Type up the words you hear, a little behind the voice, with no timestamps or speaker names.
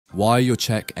Why your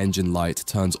check engine light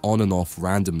turns on and off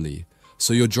randomly.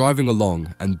 So you're driving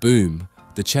along and boom,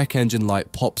 the check engine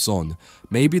light pops on.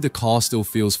 Maybe the car still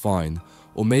feels fine,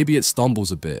 or maybe it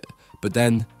stumbles a bit, but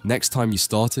then next time you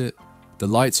start it, the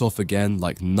light's off again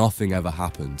like nothing ever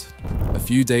happened. A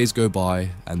few days go by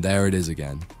and there it is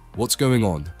again. What's going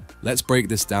on? Let's break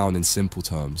this down in simple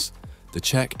terms. The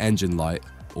check engine light,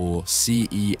 or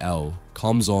CEL,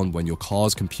 comes on when your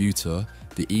car's computer,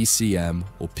 the ECM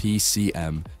or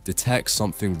PCM, detects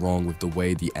something wrong with the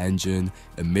way the engine,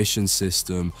 emission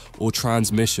system, or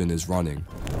transmission is running.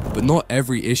 But not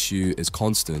every issue is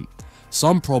constant.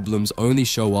 Some problems only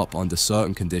show up under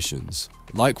certain conditions,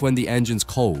 like when the engine's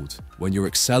cold, when you're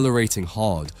accelerating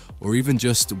hard, or even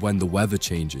just when the weather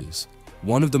changes.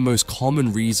 One of the most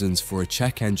common reasons for a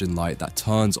check engine light that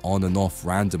turns on and off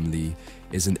randomly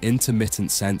is an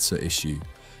intermittent sensor issue.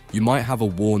 You might have a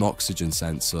worn oxygen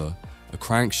sensor, a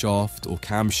crankshaft or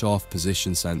camshaft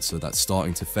position sensor that's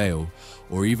starting to fail,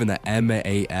 or even a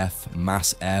MAF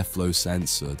mass airflow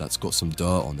sensor that's got some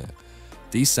dirt on it.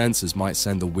 These sensors might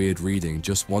send a weird reading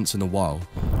just once in a while.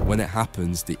 When it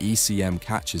happens, the ECM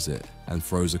catches it and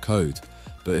throws a code.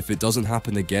 But if it doesn't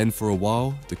happen again for a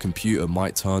while, the computer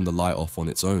might turn the light off on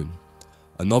its own.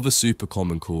 Another super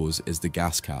common cause is the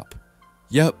gas cap.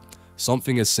 Yep,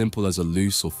 something as simple as a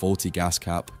loose or faulty gas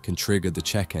cap can trigger the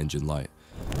check engine light.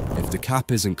 If the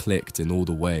cap isn't clicked in all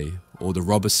the way, or the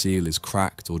rubber seal is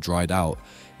cracked or dried out,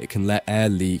 it can let air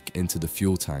leak into the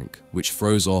fuel tank, which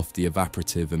throws off the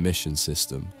evaporative emission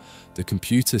system. The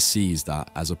computer sees that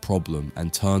as a problem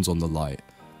and turns on the light.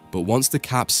 But once the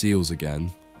cap seals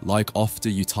again, like after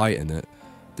you tighten it,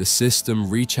 the system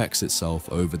rechecks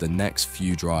itself over the next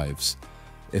few drives.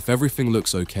 If everything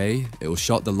looks okay, it will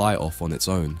shut the light off on its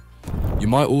own. You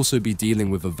might also be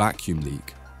dealing with a vacuum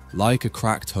leak, like a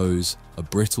cracked hose, a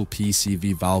brittle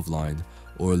PCV valve line,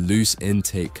 or a loose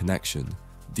intake connection.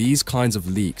 These kinds of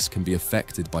leaks can be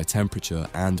affected by temperature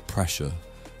and pressure.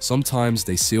 Sometimes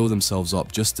they seal themselves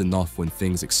up just enough when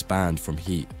things expand from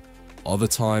heat. Other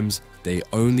times, they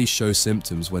only show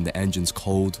symptoms when the engine's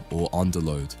cold or under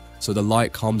load, so the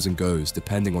light comes and goes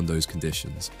depending on those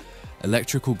conditions.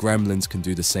 Electrical gremlins can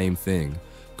do the same thing.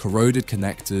 Corroded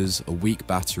connectors, a weak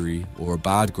battery, or a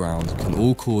bad ground can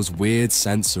all cause weird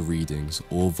sensor readings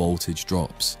or voltage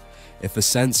drops. If a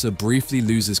sensor briefly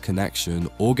loses connection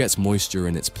or gets moisture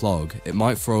in its plug, it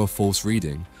might throw a false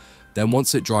reading. Then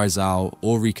once it dries out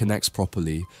or reconnects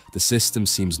properly, the system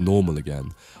seems normal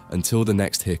again, until the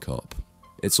next hiccup.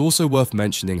 It's also worth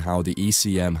mentioning how the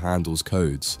ECM handles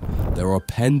codes. There are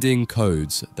pending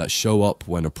codes that show up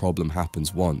when a problem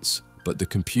happens once, but the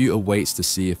computer waits to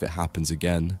see if it happens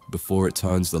again before it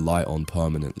turns the light on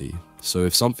permanently. So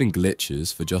if something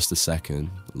glitches for just a second,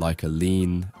 like a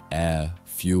lean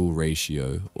air-fuel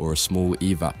ratio or a small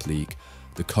evap leak,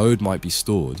 the code might be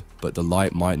stored, but the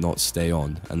light might not stay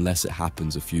on unless it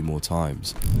happens a few more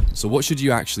times. So what should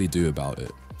you actually do about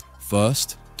it?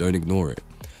 First, don't ignore it.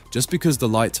 Just because the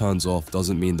light turns off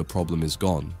doesn't mean the problem is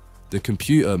gone. The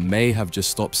computer may have just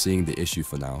stopped seeing the issue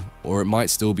for now, or it might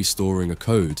still be storing a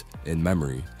code in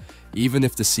memory. Even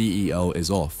if the CEL is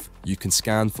off, you can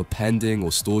scan for pending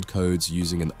or stored codes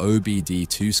using an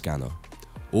OBD2 scanner.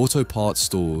 Auto parts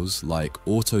stores like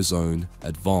AutoZone,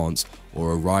 Advance,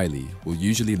 or O'Reilly will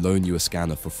usually loan you a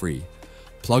scanner for free.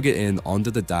 Plug it in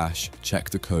under the dash, check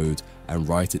the code, and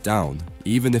write it down,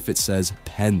 even if it says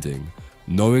pending.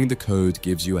 Knowing the code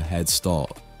gives you a head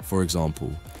start. For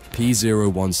example,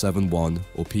 P0171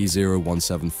 or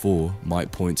P0174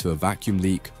 might point to a vacuum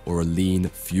leak or a lean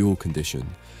fuel condition.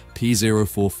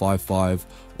 P0455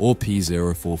 or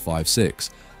P0456.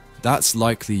 That's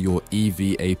likely your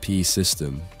EVAP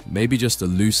system, maybe just a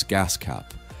loose gas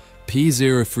cap.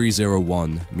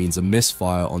 P0301 means a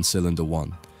misfire on cylinder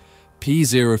 1.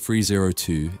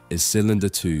 P0302 is cylinder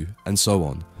 2, and so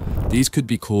on. These could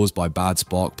be caused by bad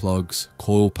spark plugs,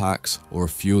 coil packs, or a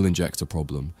fuel injector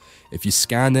problem. If you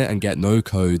scan it and get no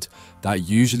code, that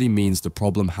usually means the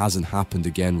problem hasn't happened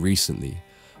again recently.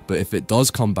 But if it does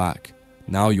come back,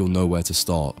 now you'll know where to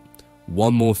start.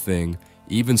 One more thing,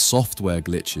 even software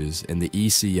glitches in the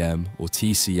ECM or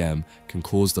TCM can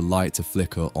cause the light to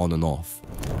flicker on and off.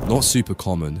 Not super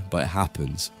common, but it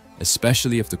happens,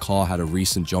 especially if the car had a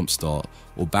recent jump start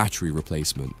or battery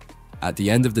replacement. At the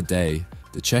end of the day,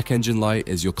 the check engine light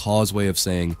is your car's way of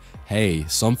saying, hey,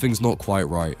 something's not quite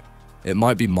right. It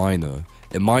might be minor,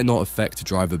 it might not affect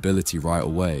drivability right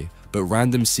away, but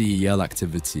random CEL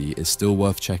activity is still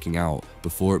worth checking out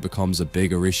before it becomes a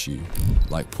bigger issue,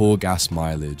 like poor gas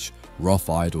mileage, rough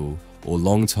idle, or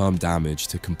long-term damage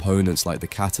to components like the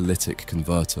catalytic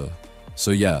converter.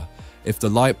 So yeah, if the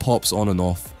light pops on and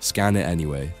off, scan it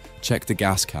anyway. check the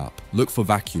gas cap, look for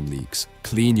vacuum leaks,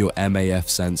 clean your MAF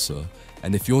sensor,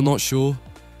 and if you're not sure,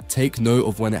 take note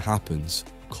of when it happens.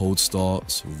 Cold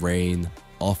starts, rain,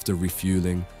 after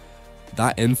refueling.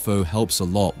 That info helps a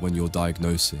lot when you're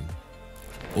diagnosing.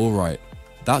 Alright,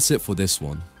 that's it for this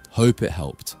one. Hope it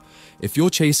helped. If you're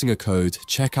chasing a code,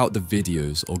 check out the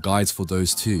videos or guides for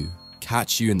those too.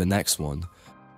 Catch you in the next one.